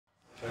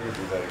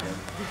do that again.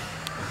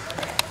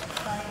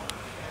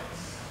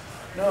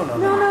 No.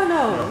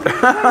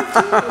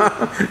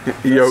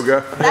 Yoga.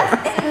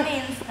 That's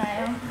Indian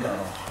style. No.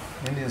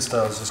 Indian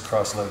style is just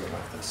cross-legged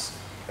like this.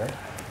 Okay?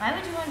 Why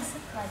would you want to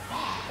sit like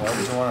that? Why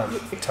would you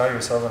want to tie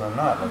yourself in a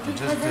knot like you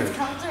just Because did? it's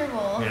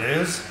comfortable. It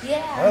is?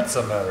 Yeah. That's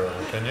a matter of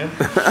opinion.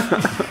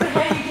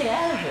 How do you get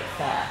out of it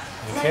fast?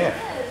 You can't.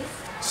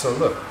 So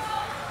look,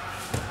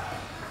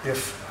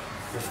 if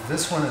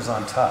this one is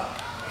on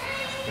top,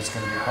 it's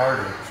going to be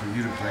harder for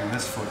you to bring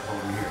this foot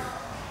over here.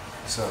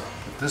 So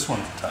put this one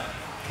on top,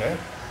 okay?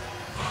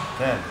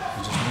 Then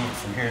you just move it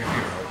from here to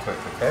here real quick,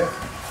 okay?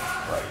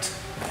 Right.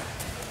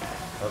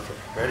 Okay,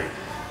 ready?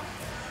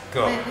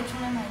 Go. Wait, which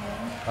one am I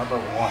doing? How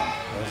about one?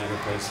 That's a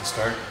good place to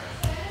start.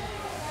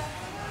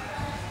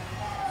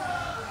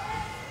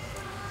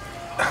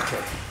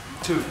 Okay,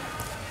 two.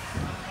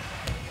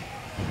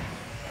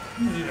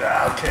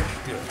 Yeah, okay,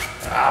 good.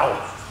 Ow.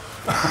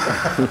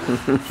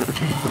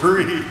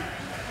 3.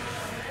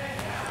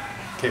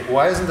 Okay,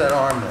 why isn't that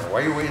arm there?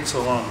 Why are you waiting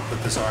so long to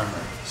put this arm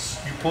there?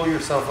 You pull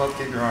yourself up,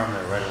 get your arm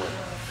there right away.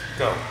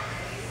 Go.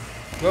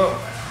 Go.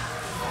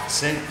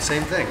 Same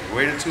thing. You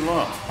waited too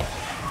long.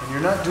 And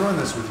you're not doing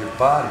this with your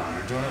body,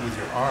 you're doing it with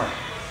your arm.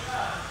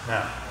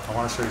 Now, I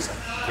want to show you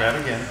something. Grab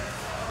again.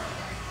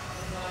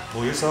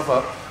 Pull yourself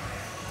up.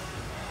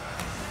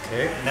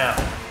 Okay, now,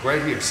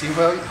 right here. See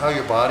how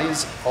your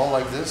body's all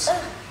like this?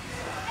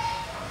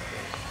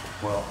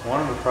 Well, one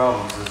of the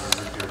problems is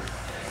if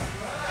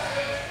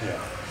you're,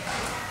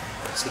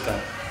 sit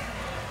down.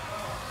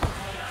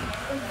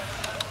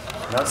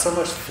 Not so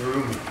much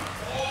through me,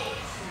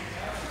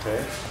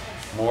 okay?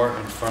 More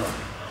in front of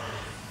me,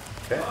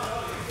 okay?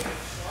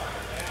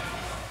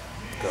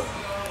 Go.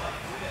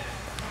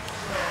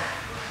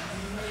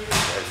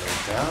 Right leg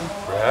down,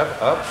 grab,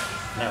 up.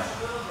 Now,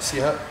 see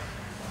how?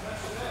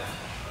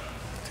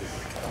 There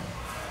we go.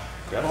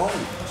 Grab hold of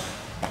me.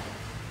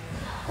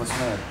 What's the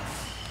matter?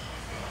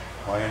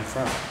 Why in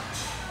front?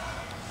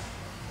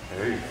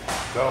 There you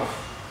go.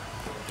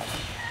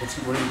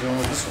 What are you doing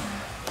with this one?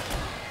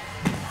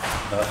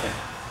 Nothing.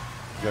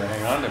 You gotta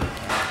hang on to me.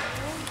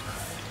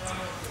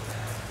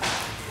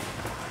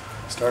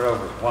 Start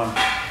over. 1.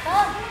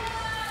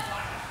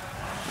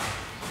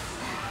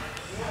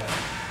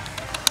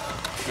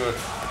 Good.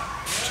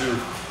 2.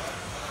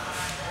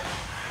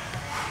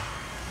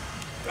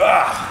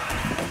 Ah!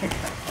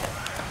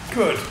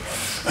 Good.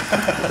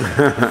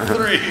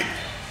 3.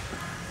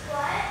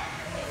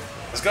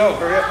 Let's go.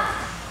 Hurry up.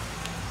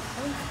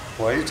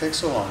 Why do you take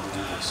so long to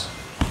do this?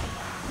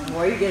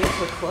 Why are you getting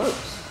so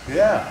close?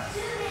 Yeah.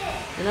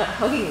 You're not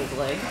hugging his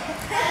leg.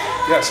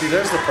 Yeah, see,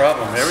 there's the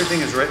problem. Everything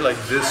is right like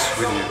this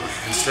with you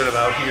instead of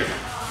out here.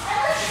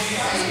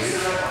 See?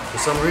 For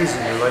some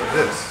reason, you're like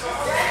this.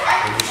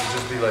 And you should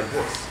just be like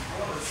this.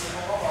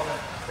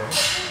 Okay?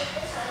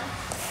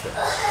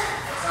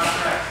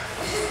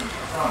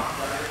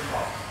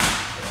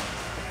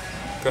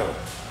 Go.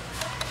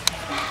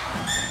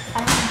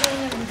 I'm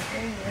doing it with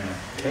you.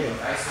 Okay.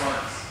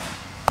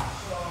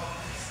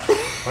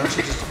 Why don't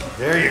you just,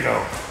 there you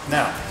go.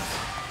 Now,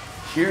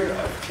 here,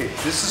 okay,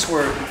 this is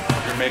where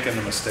you're making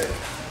the mistake.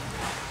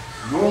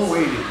 You're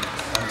waiting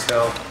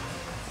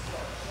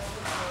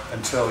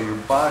until your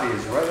body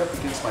is right up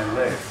against my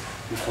leg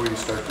before you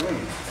start doing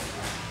it.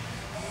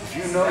 If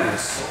you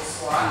notice,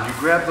 when you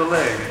grab the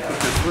leg and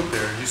put your foot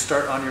there and you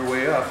start on your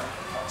way up,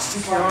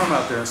 stick your arm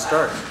out there and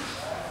start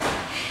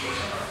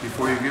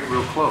before you get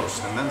real close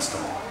and then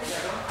start.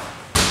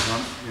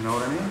 You know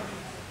what I mean?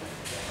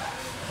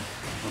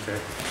 Okay.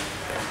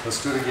 Let's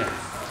do it again.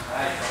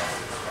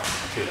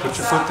 Okay, put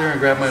your foot there and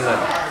grab my leg.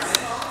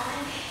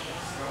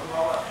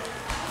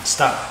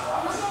 Stop.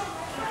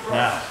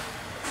 Now,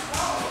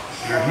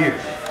 you're here,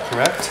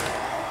 correct?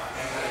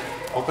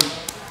 Open.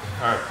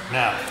 All right,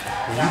 now,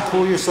 when you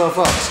pull yourself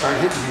up, start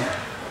hitting me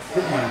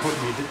and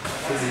putting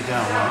me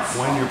down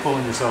when you're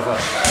pulling yourself up.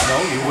 No,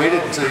 you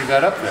waited until you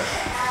got up there.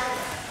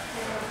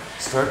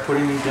 Start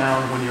putting me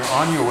down when you're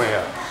on your way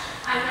up.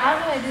 How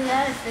do I do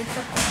that if it's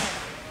up there?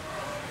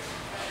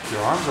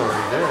 Your arm's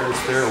already there.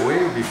 It's there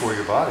way before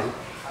your body.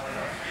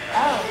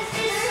 Oh.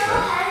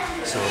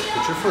 Okay. So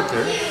put your foot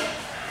there.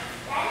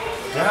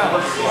 Down.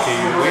 Okay,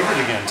 you waited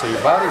again until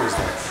your body was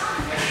there.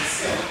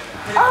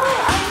 Oh,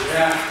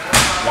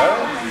 Right?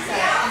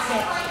 okay.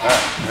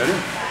 Alright, ready?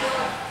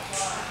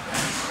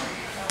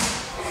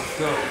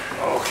 Go.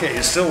 Okay,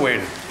 you're still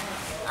waiting.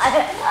 I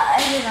did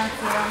not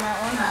see it on that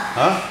one.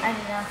 Huh? I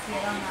did not see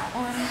it on that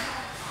one.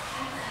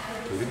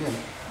 Do it again.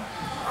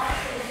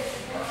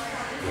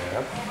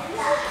 Grab.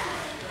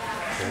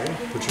 Okay,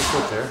 put your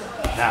foot there.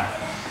 Now,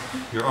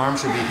 your arm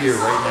should be here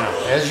right now.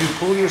 As you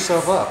pull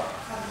yourself up,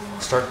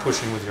 start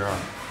pushing with your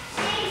arm.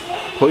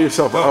 Pull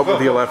yourself up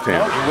with your left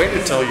hand. No, you waited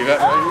until you got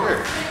right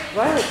here.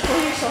 Why don't you pull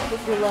yourself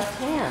with your left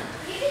hand?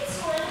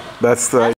 That's the